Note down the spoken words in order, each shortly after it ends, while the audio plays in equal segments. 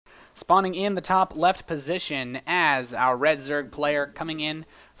spawning in the top left position as our red Zerg player coming in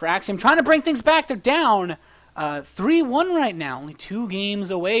for Axiom, trying to bring things back. They're down 3-1 right now, only 2 games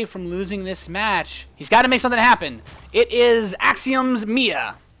away from losing this match. He's got to make something happen. It is Axiom's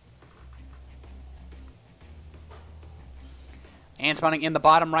Miya. And spawning in the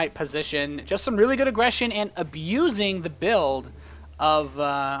bottom right position, just some really good aggression and abusing the build of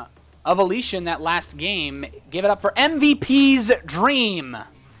Alicia in that last game. Give it up for MVP's Dream.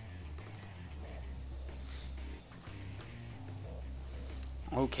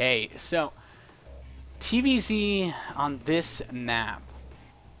 Okay, so TVZ on this map.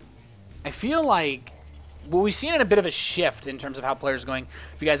 I feel like, well, we've seen a bit of a shift in terms of how players are going.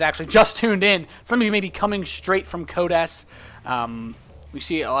 If you guys actually just tuned in, some of you may be coming straight from Codes. We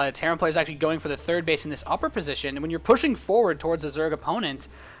see a lot of Terran players actually going for the third base in this upper position. And when you're pushing forward towards a Zerg opponent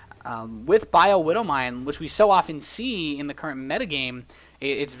with Bio Widowmine, which we so often see in the current metagame,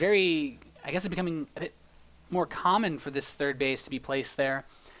 it's very, I guess it's becoming a bit more common for this third base to be placed there.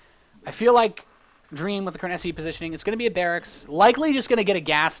 I feel like Dream with the current SV positioning, it's going to be a barracks, likely just going to get a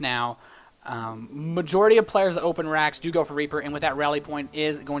gas now. Majority of players that open racks do go for Reaper, and with that rally point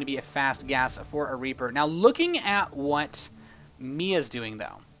is going to be a fast gas for a Reaper. Now looking at what Miya's doing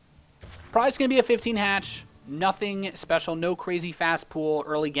though, probably it's going to be a 15 hatch, nothing special, no crazy fast pool,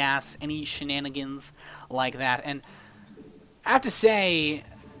 early gas, any shenanigans like that. And I have to say,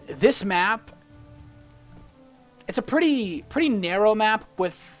 this map, it's a pretty narrow map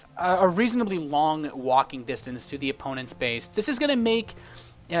with a reasonably long walking distance to the opponent's base. This is going to make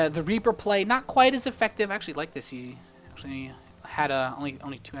the Reaper play not quite as effective. I actually like this. He actually had only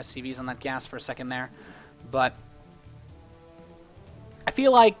 2 SCVs on that gas for a second there. But I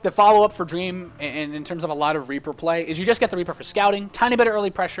feel like the follow-up for Dream in terms of a lot of Reaper play is you just get the Reaper for scouting, tiny bit of early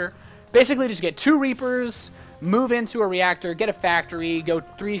pressure. Basically just get 2 Reapers, move into a reactor, get a factory, go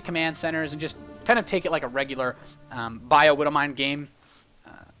 3 command centers, and just kind of take it like a regular Bio Widowmine game.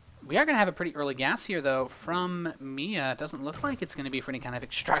 We are going to have a pretty early gas here, though, from Miya. It doesn't look like it's going to be for any kind of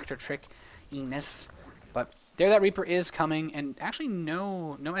extractor trick-iness. But there that Reaper is coming, and actually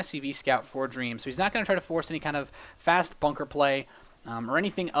no SCV scout for Dream. So he's not going to try to force any kind of fast bunker play or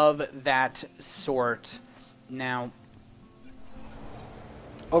anything of that sort. Now,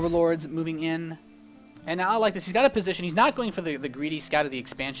 Overlord's moving in. And now I like this. He's got a position. He's not going for the greedy scout of the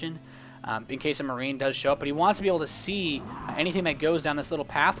expansion. In case a Marine does show up, but he wants to be able to see anything that goes down this little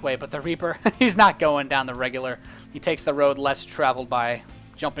pathway. But the Reaper, he's not going down the regular. He takes the road less traveled by,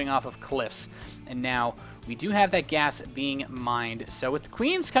 jumping off of cliffs. And now we do have that gas being mined. So with the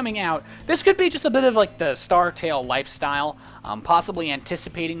Queens coming out, this could be just a bit of like the Star Tail lifestyle, possibly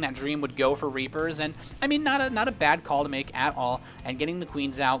anticipating that Dream would go for Reapers. And I mean, not a bad call to make at all. And getting the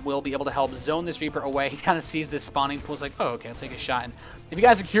Queens out will be able to help zone this Reaper away. He kind of sees this spawning pool. He's like, oh, okay, I'll take a shot. And if you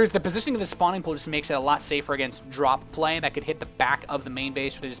guys are curious, the positioning of the spawning pool just makes it a lot safer against drop play that could hit the back of the main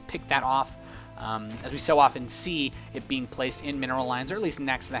base, where they just pick that off. As we so often see it being placed in mineral lines, or at least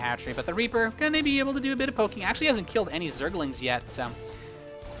next to the hatchery. But the Reaper, going to be able to do a bit of poking. Actually hasn't killed any Zerglings yet, so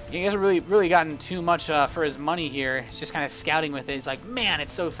he hasn't really gotten too much for his money here. He's just kind of scouting with it. He's like, man,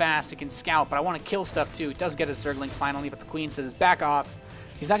 it's so fast, it can scout, but I want to kill stuff too. He does get a Zergling finally, but the Queen says, back off.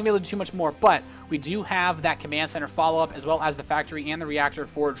 He's not going to be able to do too much more, but we do have that command center follow-up, as well as the factory and the reactor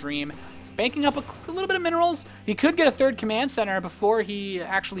for Dream. He's banking up a little bit of minerals. He could get a third command center before he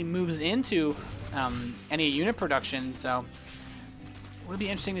actually moves into any unit production, so it would be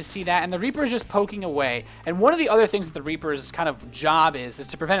interesting to see that. And the Reaper is just poking away. And one of the other things that the Reaper's kind of job is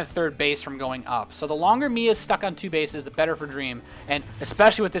to prevent a third base from going up. So the longer Miya is stuck on 2 bases, the better for Dream. And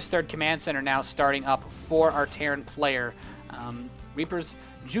especially with this third command center now starting up for our Terran player. Reaper's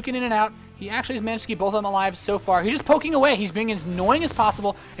juking in and out. He actually has managed to keep both of them alive so far. He's just poking away. He's being as annoying as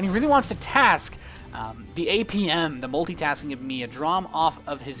possible, and he really wants to task the APM, the multitasking of Miya, draw him off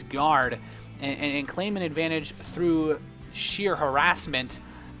of his guard and claim an advantage through sheer harassment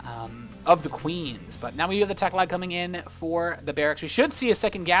of the Queens. But now we have the tech lag coming in for the barracks. We should see a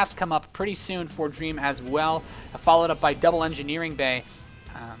second gas come up pretty soon for Dream as well, followed up by double engineering bay.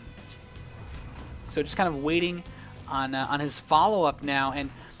 So just kind of waiting on his follow-up now. And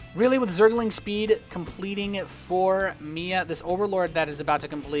really with Zergling speed completing for Miya, this Overlord that is about to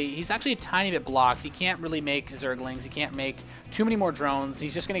complete, he's actually a tiny bit blocked. He can't really make Zerglings. He can't make too many more drones.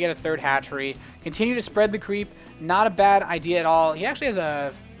 He's just going to get a third hatchery. Continue to spread the creep. Not a bad idea at all. He actually has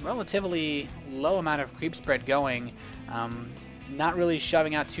a relatively low amount of creep spread going. Not really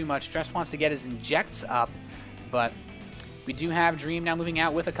shoving out too much. Just wants to get his injects up, but we do have Dream now moving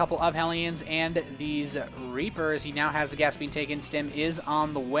out with a couple of Hellions and these Reapers. He now has the gas being taken. Stim is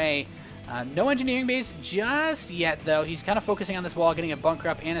on the way. No engineering base just yet, though. He's kind of focusing on this wall, getting a bunker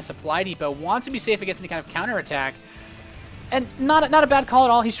up and a supply depot. Wants to be safe against any kind of counterattack. And not a bad call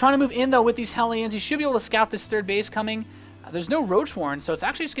at all. He's trying to move in, though, with these Hellions. He should be able to scout this third base coming. There's no Roachwarren, so it's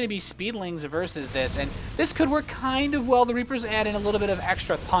actually just going to be Speedlings versus this. And this could work kind of well. The Reapers add in a little bit of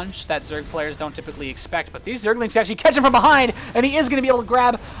extra punch that Zerg players don't typically expect. But these Zerglings actually catch him from behind, and he is going to be able to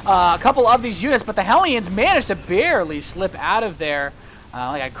grab a couple of these units. But the Hellions managed to barely slip out of there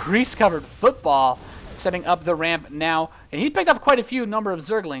like a grease-covered football, setting up the ramp now. And he picked up quite a few number of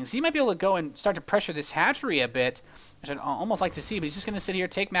Zerglings. He might be able to go and start to pressure this hatchery a bit, which I'd almost like to see, but he's just going to sit here,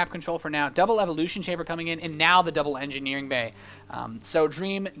 take map control for now. Double evolution chamber coming in, and now the double engineering bay. So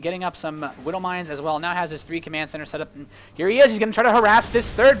Dream getting up some Widow Mines as well. Now has his 3 command center set up. And here he is. He's going to try to harass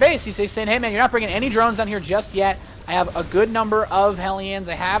this third base. He's saying, hey, man, you're not bringing any drones down here just yet. I have a good number of Hellions.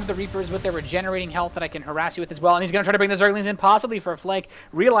 I have the Reapers with their regenerating health that I can harass you with as well. And he's going to try to bring the Zerglings in, possibly for a flank,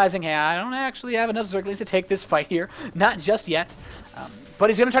 realizing, hey, I don't actually have enough Zerglings to take this fight here. Not just yet. But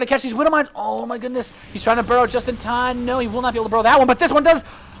he's going to try to catch these Widow Mines. Oh, my goodness. He's trying to burrow just in time. No, he will not be able to burrow that one, but this one does.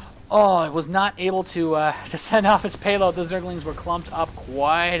 Oh, it was not able to send off its payload. The Zerglings were clumped up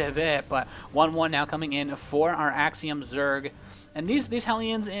quite a bit, but 1-1 now coming in for our Axiom Zerg. And these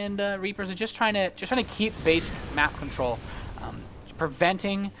Hellions and Reapers are just trying to keep base map control,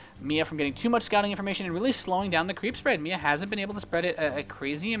 preventing Miya from getting too much scouting information and really slowing down the creep spread. Miya hasn't been able to spread it a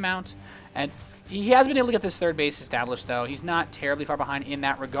crazy amount, and he has been able to get this third base established, though. He's not terribly far behind in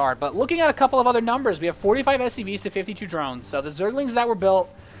that regard. But looking at a couple of other numbers, we have 45 SCVs to 52 drones. So the Zerglings that were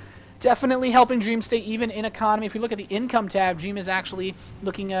built definitely helping Dream stay even in economy. If we look at the income tab, Dream is actually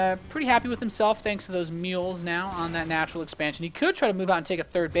looking pretty happy with himself thanks to those mules now on that natural expansion. He could try to move out and take a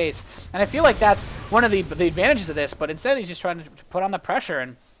third base. And I feel like that's one of the advantages of this. But instead, he's just trying to put on the pressure.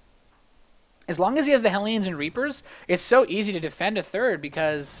 And as long as he has the Hellions and Reapers, it's so easy to defend a third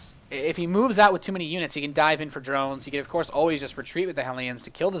because if he moves out with too many units, he can dive in for drones. He can, of course, always just retreat with the Hellions to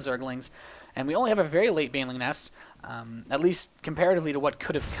kill the Zerglings. And we only have a very late Baneling Nest, at least comparatively to what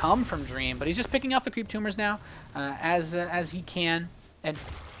could have come from Dream. But he's just picking off the creep tumors now as he can. And,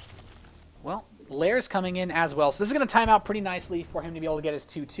 well, Lair's coming in as well. So this is going to time out pretty nicely for him to be able to get his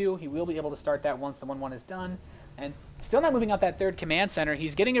 2-2. He will be able to start that once the 1-1 is done. And still not moving out that third command center.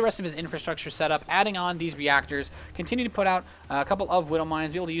 He's getting the rest of his infrastructure set up, adding on these reactors, continue to put out a couple of Widow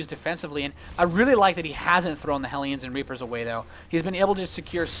Mines, be able to use defensively. And I really like that he hasn't thrown the Hellions and Reapers away, though. He's been able to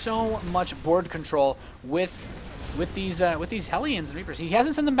secure so much board control with these Hellions and Reapers. He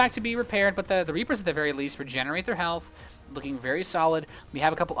hasn't sent them back to be repaired, but the Reapers at the very least regenerate their health. Looking very solid. We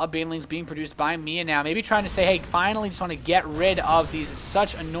have a couple of Banelings being produced by Miya now. Maybe trying to say, hey, finally just want to get rid of these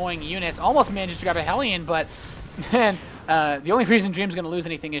such annoying units. Almost managed to grab a Hellion, but man, the only reason Dream's going to lose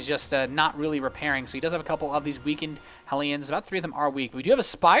anything is just not really repairing. So he does have a couple of these weakened Hellions. About 3 of them are weak. We do have a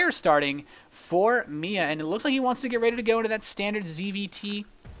Spire starting for Miya, and it looks like he wants to get ready to go into that standard ZvT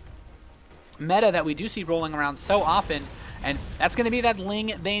meta that we do see rolling around so often. And that's going to be that Ling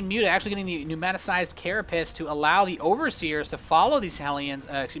Thane Muta, actually getting the pneumaticized Carapace to allow the Overseers to follow these Hellions,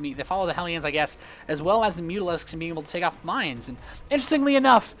 to follow the Hellions, I guess, as well as the Mutalisks and being able to take off mines. And interestingly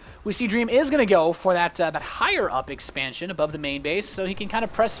enough, we see Dream is going to go for that higher up expansion above the main base, so he can kind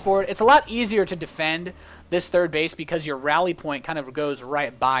of press forward. It's a lot easier to defend this third base because your rally point kind of goes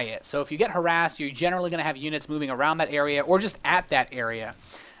right by it. So if you get harassed, you're generally going to have units moving around that area or just at that area.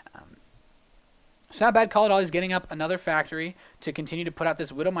 It's not a bad call at all. He's getting up another factory to continue to put out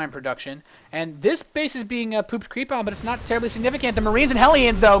this Widow Mine production. And this base is being pooped creep on, but it's not terribly significant. The Marines and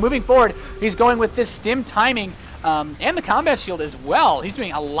Hellions, though, moving forward, he's going with this stim timing and the combat shield as well. He's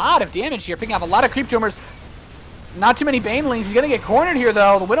doing a lot of damage here, picking off a lot of creep tumors. Not too many Banelings. He's going to get cornered here,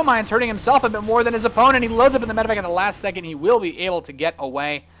 though. The Widow Mine's hurting himself a bit more than his opponent. He loads up in the medevac at the last second. He will be able to get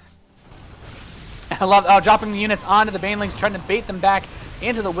away. I love dropping the units onto the Banelings, trying to bait them back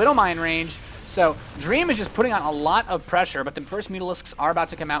into the Widow Mine range. So Dream is just putting on a lot of pressure, but the first Mutalisks are about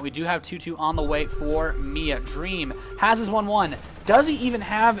to come out. We do have 2-2 on the way for Miya. Dream has his 1-1. Does he even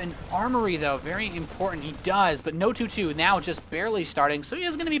have an armory, though? Very important. He does, but no 2-2. Now just barely starting, so he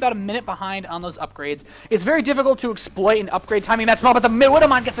is going to be about a minute behind on those upgrades. It's very difficult to exploit an upgrade timing that small, but the Widow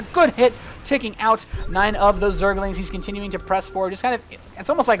Mine gets a good hit, taking out 9 of those Zerglings. He's continuing to press forward. Just kind of, it's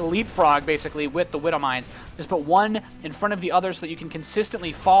almost like leapfrog, basically, with the Widow Mines. Just put one in front of the other so that you can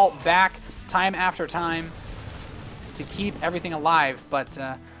consistently fall back time after time to keep everything alive. But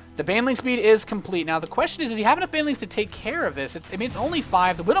the Baneling speed is complete. Now the question is, does he have enough Banelings to take care of this? I mean, it's only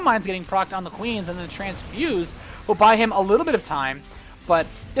 5. The Widow Mine's getting procced on the Queens, and then the Transfuse will buy him a little bit of time. but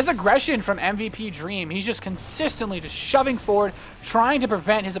this aggression from MVP Dream, he's just consistently just shoving forward, trying to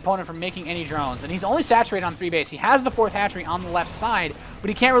prevent his opponent from making any drones. And he's only saturated on 3 base. He has the 4th hatchery on the left side, but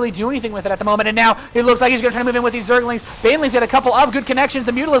he can't really do anything with it at the moment. And now it looks like he's going to try to move in with these Zerglings. Banelings had a couple of good connections.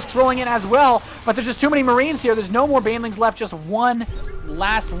 The Mutalisks rolling in as well, but there's just too many Marines here. There's no more Banelings left, just one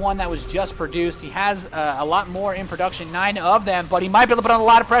last one that was just produced. He has a lot more in production, 9 of them, but he might be able to put on a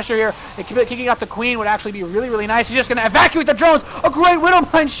lot of pressure here. Kicking out the Queen would actually be really, really nice. He's just going to evacuate the drones. A great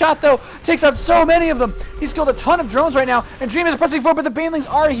Widowmine shot, though. Takes out so many of them. He's killed a ton of drones right now, and Dream is pressing forward, but the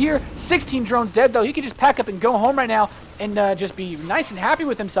Banelings are here. 16 drones dead, though. He could just pack up and go home right now and just be nice and happy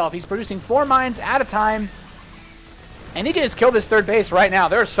with himself. He's producing 4 mines at a time. And he can just kill this 3rd base right now.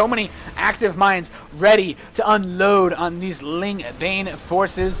 There are so many active mines ready to unload on these Ling Bane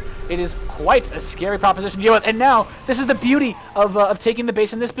forces. It is quite a scary proposition to deal with. And now, this is the beauty of taking the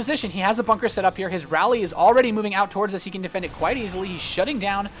base in this position. He has a bunker set up here. His rally is already moving out towards us. He can defend it quite easily. He's shutting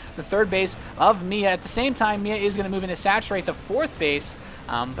down the 3rd base of Miya. At the same time, Miya is going to move in to saturate the 4th base.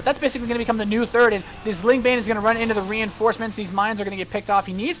 But that's basically going to become the new 3rd, and this Ling Bane is going to run into the reinforcements. These mines are going to get picked off.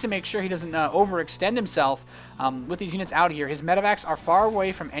 He needs to make sure he doesn't overextend himself with these units out here. His medevacs are far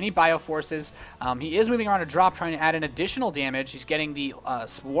away from any bioforces. He is moving around a drop, trying to add in additional damage. He's getting the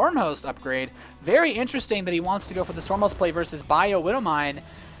Swarm Host upgrade. Very interesting that he wants to go for the Swarm Host play versus Bio Widowmine.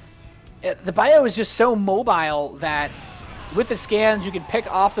 The Bio is just so mobile that with the scans, you can pick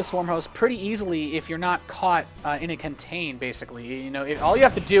off the Swarm Host pretty easily if you're not caught in a contain, basically. You know, all you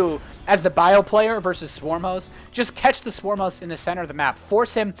have to do as the Bio player versus Swarm Host, just catch the Swarm Host in the center of the map.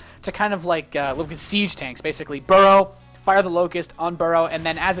 Force him to kind of like look at siege tanks, basically. Burrow, fire the Locust, unburrow, and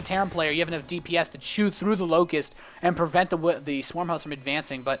then as a Terran player, you have enough DPS to chew through the Locust and prevent the Swarm Host from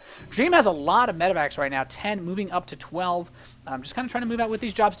advancing. But Dream has a lot of medevacs right now, 10 moving up to 12. Just kind of trying to move out with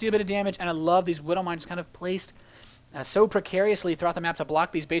these drops, do a bit of damage, and I love these Widowmine just kind of placed so precariously throughout the map to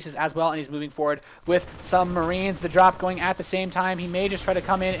block these bases as well, and he's moving forward with some Marines. The drop going at the same time. He may just try to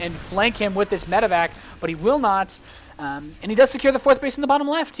come in and flank him with this medevac, but he will not. And he does secure the 4th base in the bottom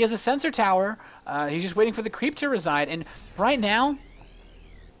left. He has a sensor tower. He's just waiting for the creep to reside, and right now,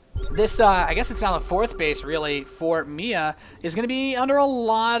 this, I guess it's now the 4th base, really, for Miya, is going to be under a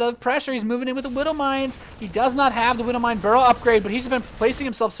lot of pressure. He's moving in with the Widowmines. He does not have the Widowmine Burrow upgrade, but he's been placing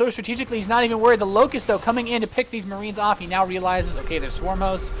himself so strategically, he's not even worried. The Locust, though, coming in to pick these Marines off, he now realizes, okay, there's Swarm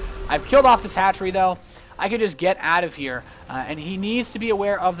Host. I've killed off this hatchery, though. I could just get out of here. And he needs to be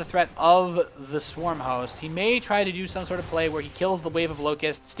aware of the threat of the Swarm Host. He may try to do some sort of play where he kills the wave of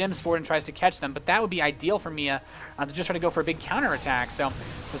Locusts, stims forward, and tries to catch them, but that would be ideal for Miya to just try to go for a big counterattack. So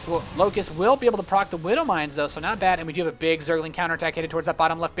this Locust will be able to proc the Widowmines, though, so not bad. And we do have a big Zergling counterattack headed towards that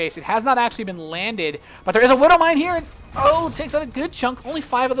bottom left base. It has not actually been landed, but there is a Widowmine here. And oh, takes out a good chunk. Only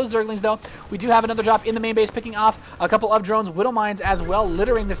 5 of those Zerglings, though. We do have another drop in the main base, picking off a couple of drones, Widowmines as well,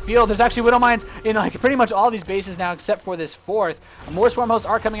 littering the field. There's actually Widowmines in like pretty much all these bases now, except for this 4th. More Swarm Hosts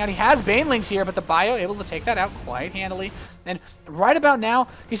are coming out. He has Banelings here, but the Bio able to take that out quite handily. And right about now,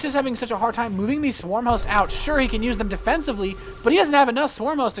 he's just having such a hard time moving these Swarm Hosts out. Sure, he can use them defensively, but he doesn't have enough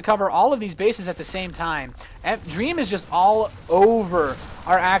Swarm Hosts to cover all of these bases at the same time. And Dream is just all over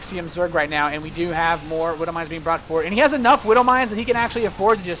our Axiom Zerg right now, and we do have more Widowmines being brought forward. And he has enough Widowmines that he can actually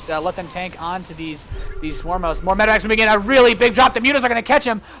afford to just let them tank onto these Swarm Hosts. More medevacs moving in, a really big drop. The Mutas are going to catch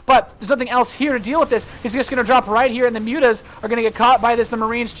him, but there's nothing else here to deal with this. He's just going to drop right here, and the Mutas are going to get caught by this. The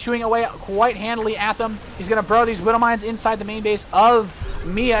Marines chewing away quite handily at them. He's going to burrow these Widowmines inside the main base of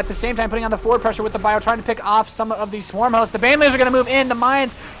Miya, at the same time putting on the forward pressure with the Bio, trying to pick off some of these Swarm Hosts. The Banelings are going to move in. The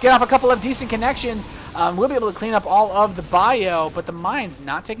mines get off a couple of decent connections. We'll be able to clean up all of the Bio, but the mines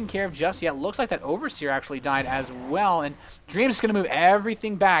not taken care of just yet. Looks like that Overseer actually died as well, and Dream's going to move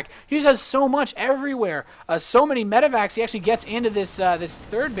everything back. He just has so much everywhere. So many medevacs. He actually gets into this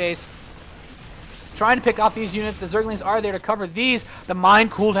 3rd base, trying to pick off these units. The Zerglings are there to cover these. The mine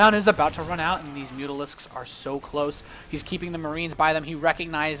cooldown is about to run out, and these Mutalisks are so close. He's keeping the Marines by them. He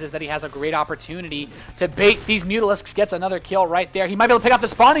recognizes that he has a great opportunity to bait these Mutalisks. Gets another kill right there. He might be able to pick off the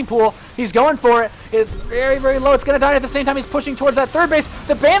spawning pool. He's going for it. It's very, very low. It's going to die at the same time he's pushing towards that 3rd base.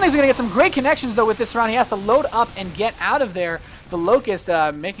 The Banelings are going to get some great connections, though, with this round. He has to load up and get out of there. The Locust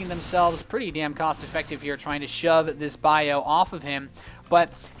making themselves pretty damn cost-effective here, trying to shove this Bio off of him. But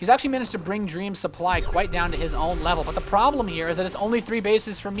he's actually managed to bring Dream's supply quite down to his own level. But the problem here is that it's only 3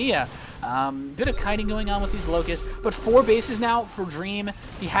 bases for Miya. Bit of kiting going on with these Locusts, but 4 bases now for Dream.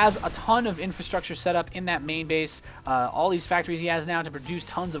 He has a ton of infrastructure set up in that main base. All these factories he has now to produce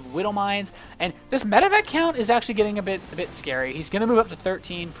tons of Widowmines. And this medevac count is actually getting a bit scary. He's going to move up to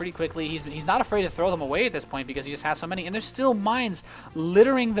 13 pretty quickly. He's not afraid to throw them away at this point because he just has so many. And there's still mines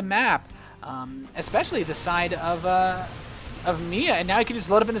littering the map, especially the side of of Miya, and now he can just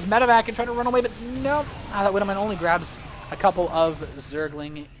load up in his medevac and try to run away, but no. That Widowman only grabs a couple of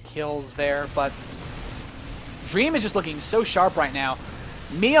Zergling kills there, but Dream is just looking so sharp right now.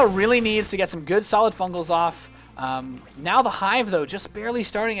 Miya really needs to get some good solid fungals off. Now the Hive, though, just barely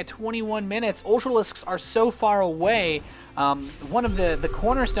starting at 21 minutes. Ultralisks are so far away. One of the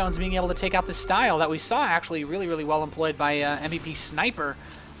cornerstones being able to take out the style that we saw actually really, really well employed by MVP Sniper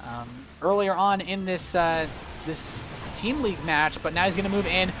earlier on in this this Team League match, but now he's going to move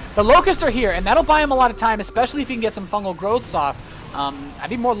in. The Locusts are here, and that'll buy him a lot of time, especially if he can get some fungal growths off. I'd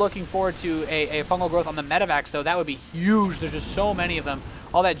be more looking forward to a fungal growth on the medevacs, though. That would be huge. There's just so many of them.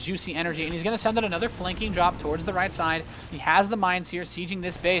 All that juicy energy, and he's going to send out another flanking drop towards the right side. He has the mines here, sieging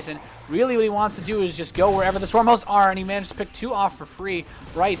this base, and really what he wants to do is just go wherever the swarm hosts are, and he managed to pick 2 off for free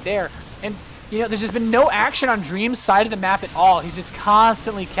right there. And, you know, there's just been no action on Dream's side of the map at all. He's just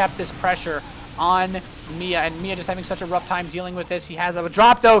constantly kept this pressure on Miya, and Miya just having such a rough time dealing with this. He has a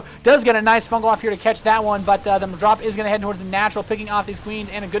drop, though, does get a nice fungal off here to catch that one, but the drop is going to head towards the natural, picking off these queens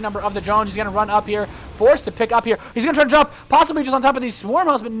and a good number of the drones. He's going to run up here, forced to pick up here. He's going to try to drop, possibly just on top of these swarm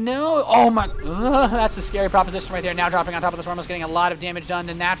hosts, but no. Oh my, that's a scary proposition right there. Now dropping on top of the swarm hosts, getting a lot of damage done.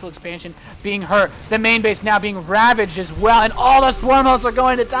 The natural expansion being hurt. The main base now being ravaged as well, and all the swarm hosts are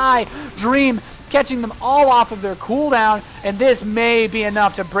going to die. Dream catching them all off of their cooldown, and this may be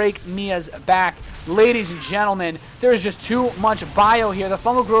enough to break Miya's back. Ladies and gentlemen, there is just too much bio here. The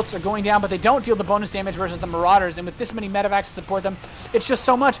fungal growths are going down, but they don't deal the bonus damage versus the Marauders, and with this many medevacs to support them, it's just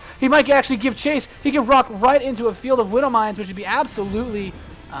so much. He might actually give chase. He can rock right into a field of Widow Mines, which would be absolutely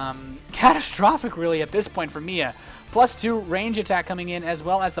catastrophic, really, at this point for Miya. +2 range attack coming in, as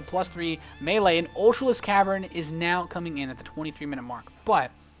well as the +3 melee, and Ultralisk Cavern is now coming in at the 23-minute mark.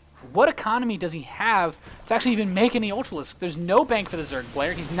 But what economy does he have to actually even make any Ultralisk? There's no bank for the Zerg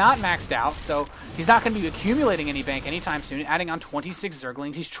player. He's not maxed out, so he's not going to be accumulating any bank anytime soon, adding on 26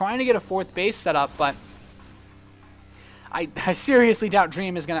 Zerglings. He's trying to get a 4th base set up, but I seriously doubt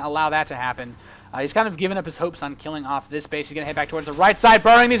Dream is going to allow that to happen. He's kind of given up his hopes on killing off this base. He's going to head back towards the right side,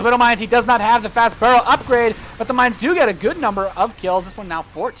 burrowing these Widow Mines. He does not have the fast burrow upgrade, but the mines do get a good number of kills. This one now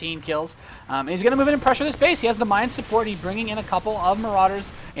 14 kills. And he's going to move in and pressure this base. He has the mine support. He's bringing in a couple of Marauders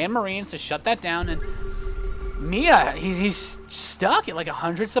and Marines to shut that down. And Miya, he's stuck at like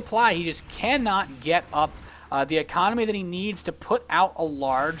 100 supply. He just cannot get up the economy that he needs to put out a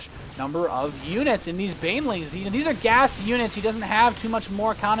large number of units in these Banelings. You know, these are gas units. He doesn't have too much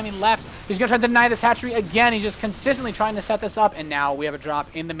more economy left. He's going to try to deny this hatchery again. He's just consistently trying to set this up, and now we have a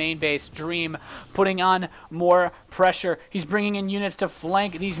drop in the main base. Dream putting on more pressure. He's bringing in units to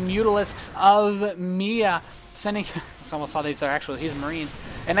flank these Mutalisks of Miya. Sending, someone saw these are actually his Marines,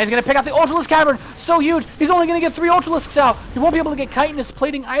 and he's going to pick out the Ultralisk Cavern. So huge, he's only going to get 3 Ultralisks out. He won't be able to get chitinous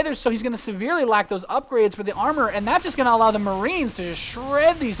plating either, so he's going to severely lack those upgrades for the armor, and that's just going to allow the Marines to just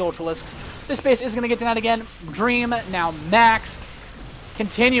shred these Ultralisks. This base is going to get denied again. Dream now maxed,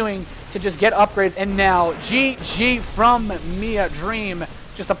 continuing to just get upgrades, and now GG from Miya. Dream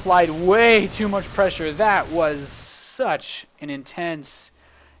just applied way too much pressure. That was such an intense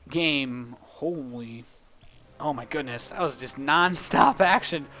game. Holy. Oh my goodness, that was just non-stop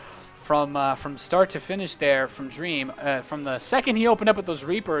action from start to finish there from Dream. From the second he opened up with those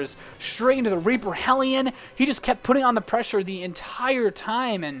Reapers, straight into the Reaper Hellion. He just kept putting on the pressure the entire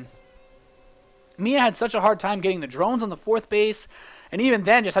time, and Miya had such a hard time getting the drones on the 4th base, and even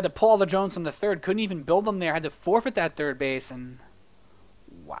then just had to pull all the drones from the 3rd. Couldn't even build them there, had to forfeit that 3rd base, and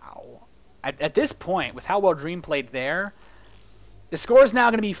wow. At this point, with how well Dream played there, the score is now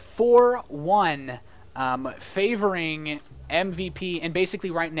going to be 4-1. Favoring MVP, and basically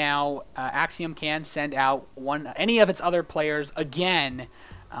right now Axiom can send out any of its other players again,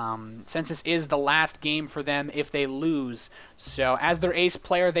 since this is the last game for them if they lose. So as their ace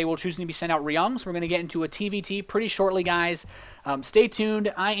player, they will choose to be sent out Ryung. So we're going to get into a TVT pretty shortly, guys. Stay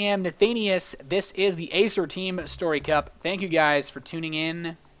tuned. I am Nathanias. This is the Acer TeamStory Cup. Thank you guys for tuning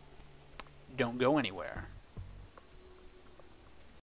in. Don't go anywhere.